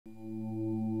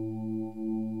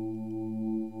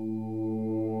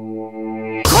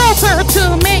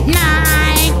to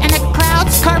midnight, and the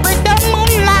clouds cover the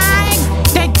moonlight.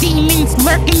 The demons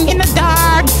lurking in the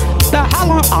dark. The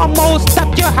howling almost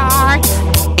stopped your heart.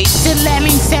 It's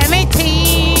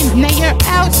 11:17. Now you're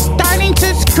out starting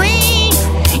to scream.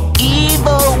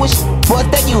 Evil, which was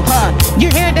that you, huh? You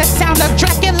hear the sound of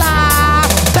Dracula.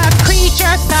 The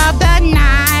creatures of the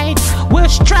night will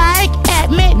strike at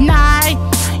midnight.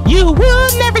 You will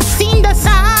never see the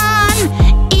sun.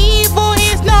 Evil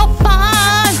is no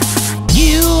fun.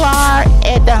 You are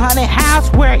at the haunted house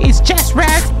where it's just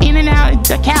rats in and out of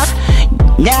the couch.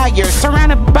 Now you're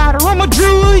surrounded by the room of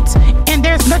druids, and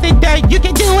there's nothing that you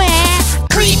can do it.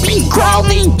 Creeping,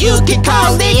 crawling, you can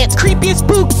call it. Creepy and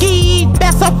spooky,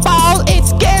 best of all, it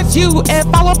scares you and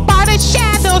followed by the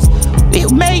shadows.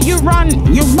 It made you run,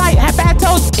 you might have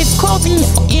battles. It's closing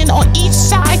in on each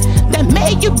side that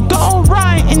made you go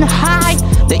run and hide.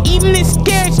 The evilness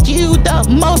scares you the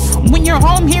most when you're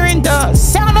home hearing the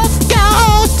sound of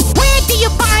ghosts. Where do you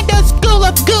find the school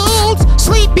of ghouls?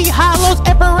 Sleepy hollows,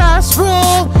 emperor's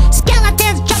rule.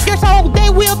 Skeletons jump your soul, they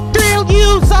will thrill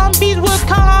you. Zombies will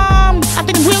come.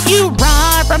 Often will you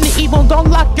run from the evil? Don't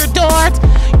lock your doors.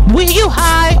 Will you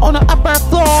hide on the upper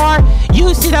floor?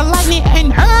 You see the lightning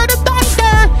and hear the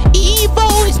thunder.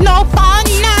 Evil is no fun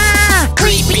now.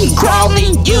 Creeping,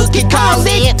 crawling, you can call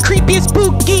it. Creepy and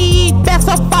spooky, best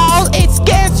of all, it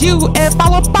scares you and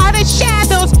followed by the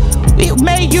shadows. It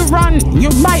made you run, you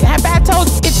might have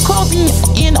battles. It's closing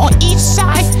in on each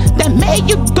side that made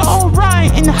you go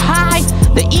run and hide.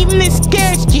 The evilness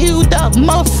scares you the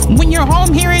most when you're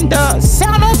home hearing the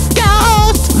sound of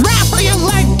ghosts. Run for your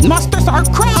life, monsters are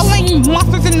crawling.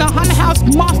 Monsters in the haunted house,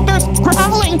 monsters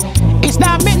crawling. It's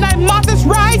now midnight, monsters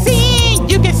rising.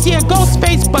 You can see a ghost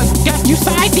face, but got you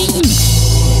siding.